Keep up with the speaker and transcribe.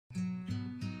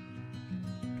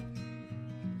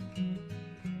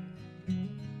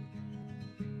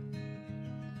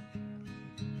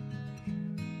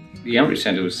The Outreach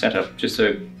Centre was set up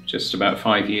just about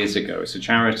 5 years ago as a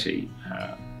charity.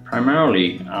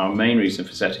 Primarily, our main reason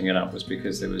for setting it up was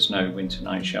because there was no winter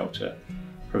night shelter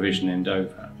provision in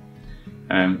Dover.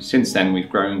 Since then, we've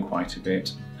grown quite a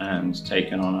bit and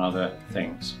taken on other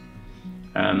things.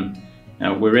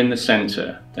 Now, we're in the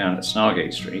centre down at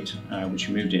Snargate Street, which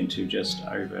we moved into just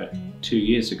over 2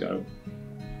 years ago.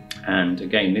 And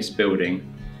again, this building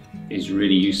is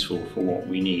really useful for what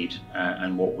we need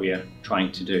and what we are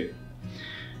trying to do.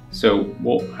 So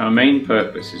our main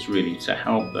purpose is really to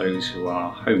help those who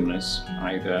are homeless,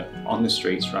 either on the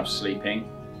streets rough sleeping,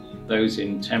 those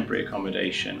in temporary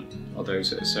accommodation, or those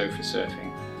that are sofa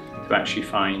surfing, to actually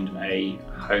find a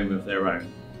home of their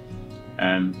own.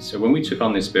 So when we took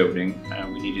on this building,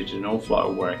 we needed an awful lot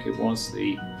of work. It was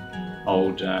the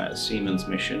old Seamen's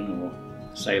Mission or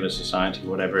Sailor Society,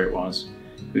 whatever it was,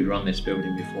 who'd run this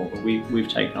building before, but we've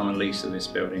taken on a lease of this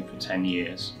building for 10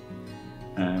 years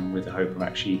with the hope of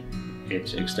actually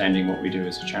it extending what we do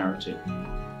as a charity.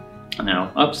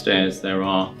 Now, upstairs there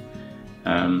are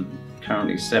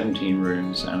currently 17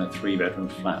 rooms and a 3-bedroom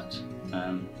flat.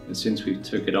 And since we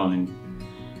took it on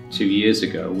 2 years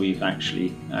ago, we've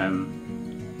actually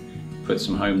put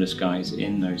some homeless guys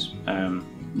in those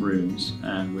rooms,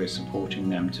 and we're supporting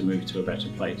them to move to a better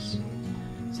place.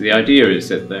 So the idea is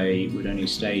that they would only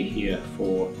stay here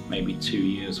for maybe 2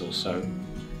 years or so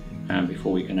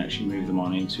before we can actually move them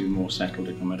on into more settled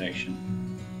accommodation.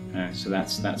 So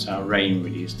that's our aim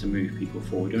really, is to move people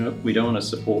forward. We don't want to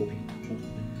support people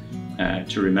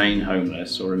to remain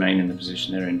homeless or remain in the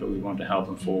position they're in, but we want to help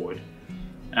them forward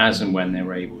as and when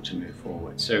they're able to move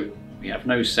forward. So we have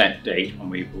no set date when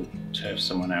we will turf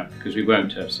someone out, because we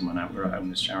won't turf someone out. We're a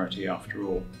homeless charity after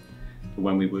all, but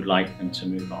when we would like them to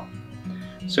move on.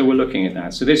 So we're looking at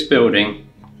that. So this building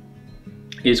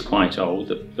is quite old.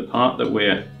 The part that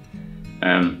we're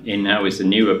in now is the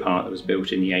newer part that was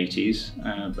built in the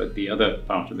 80s, but the other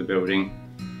part of the building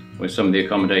where some of the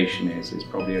accommodation is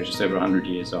probably just over 100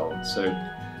 years old. So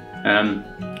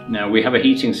now we have a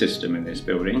heating system in this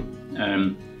building,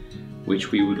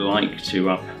 which we would like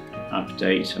to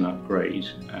update and upgrade.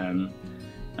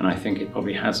 And I think it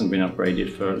probably hasn't been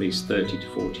upgraded for at least 30 to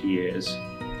 40 years.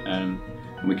 And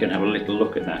we can have a little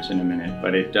look at that in a minute,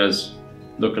 but it does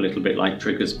look a little bit like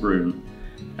Trigger's broom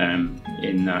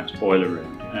in that boiler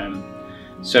room.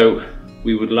 So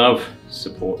we would love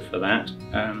support for that.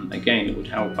 Again, it would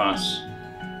help us.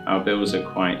 Our bills are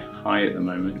quite high at the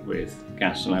moment with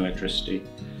gas and electricity,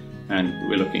 and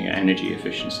we're looking at energy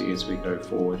efficiency as we go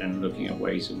forward and looking at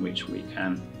ways in which we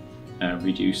can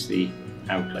reduce the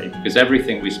outlay, because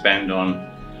everything we spend on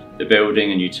the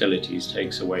building and utilities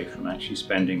takes away from actually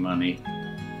spending money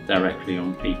directly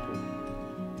on people.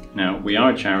 Now, we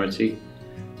are a charity.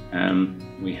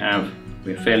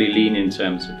 We're fairly lean in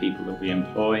terms of people that we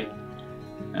employ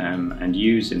and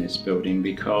use in this building,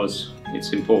 because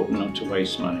it's important not to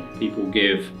waste money. People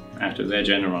give out of their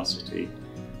generosity,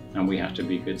 and we have to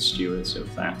be good stewards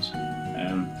of that.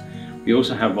 We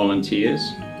also have volunteers.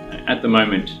 At the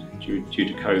moment, due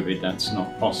to COVID, that's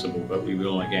not possible, but we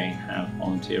will again have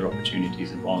volunteer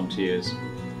opportunities and volunteers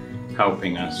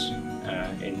helping us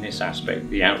in this aspect,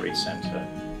 the Outreach Centre,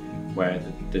 where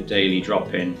the daily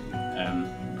drop-in,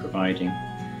 providing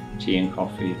tea and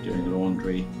coffee, doing the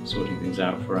laundry, sorting things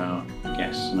out for our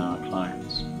guests and our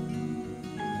clients.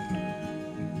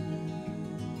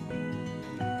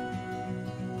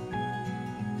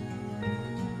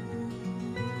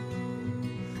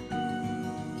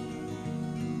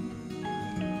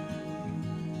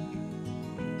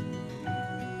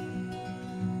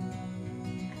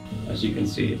 As you can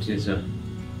see, it is a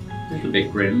little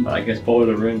bit grim, but I guess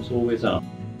boiler rooms always are.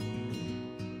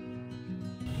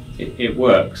 It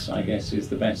works, I guess, is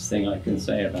the best thing I can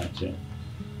say about it.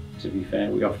 To be fair,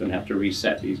 we often have to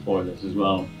reset these boilers as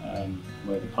well,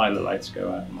 where the pilot lights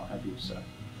go out and what have you. So,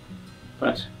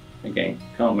 but again,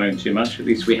 can't moan too much. At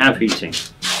least we have heating,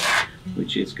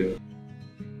 which is good.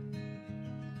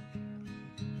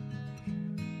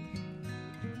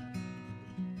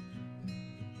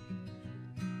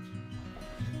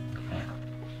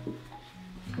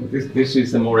 This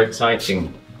is the more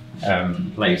exciting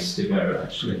place to go,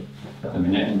 actually, at the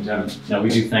minute. And now we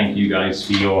do thank you guys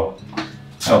for your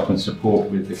help and support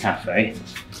with the cafe.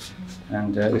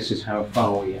 And this is how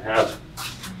far we have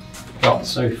got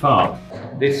so far.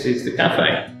 This is the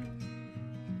cafe.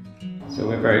 So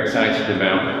we're very excited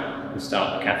about the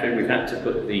start of the cafe. We've had to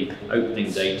put the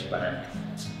opening date back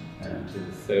to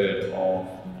the 3rd of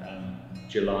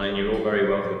July, and you're all very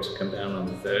welcome to come down on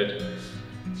the 3rd.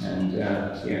 And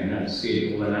yeah, now to see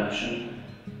it all in action.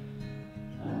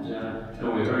 And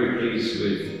we're very pleased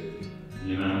with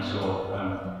the amount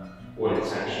of what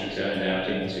it's actually turned out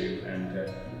into, and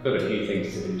we've got a few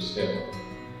things to do still.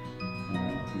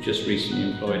 We just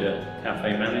recently employed a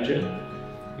cafe manager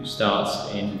who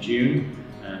starts in June,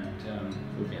 and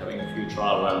we'll be having a few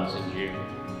trial runs in June,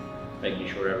 making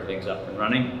sure everything's up and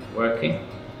running, working.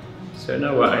 So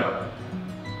no way.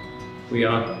 We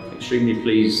are extremely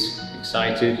pleased,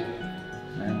 excited,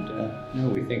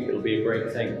 and we think it'll be a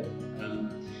great thing.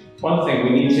 One thing we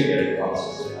need to get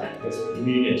across is that this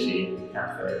community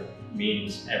cafe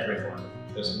means everyone.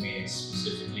 It doesn't mean it's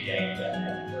specifically aimed at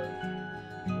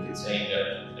everyone. It's aimed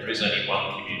at, there is only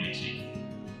one community,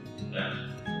 and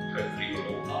hopefully we're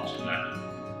all part of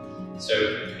that. So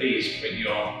please bring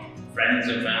your friends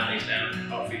and families down for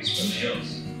coffees, for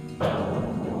meals.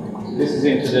 So this is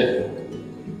into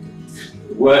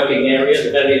the working area,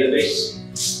 the belly of the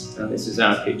beast, and this is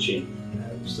our kitchen.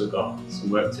 We've still got some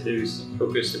work to do, some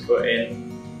cookers to put in,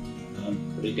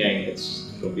 but again,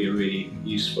 it'll be a really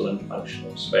useful and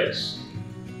functional space.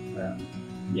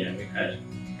 We've had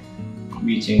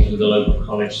meetings with the local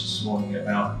college this morning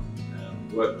about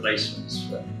work placements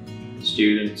for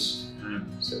students,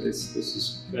 so this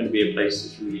is going to be a place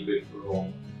that's really good for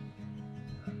all,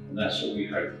 and that's what we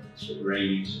hope, that's what we're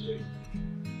aiming to do.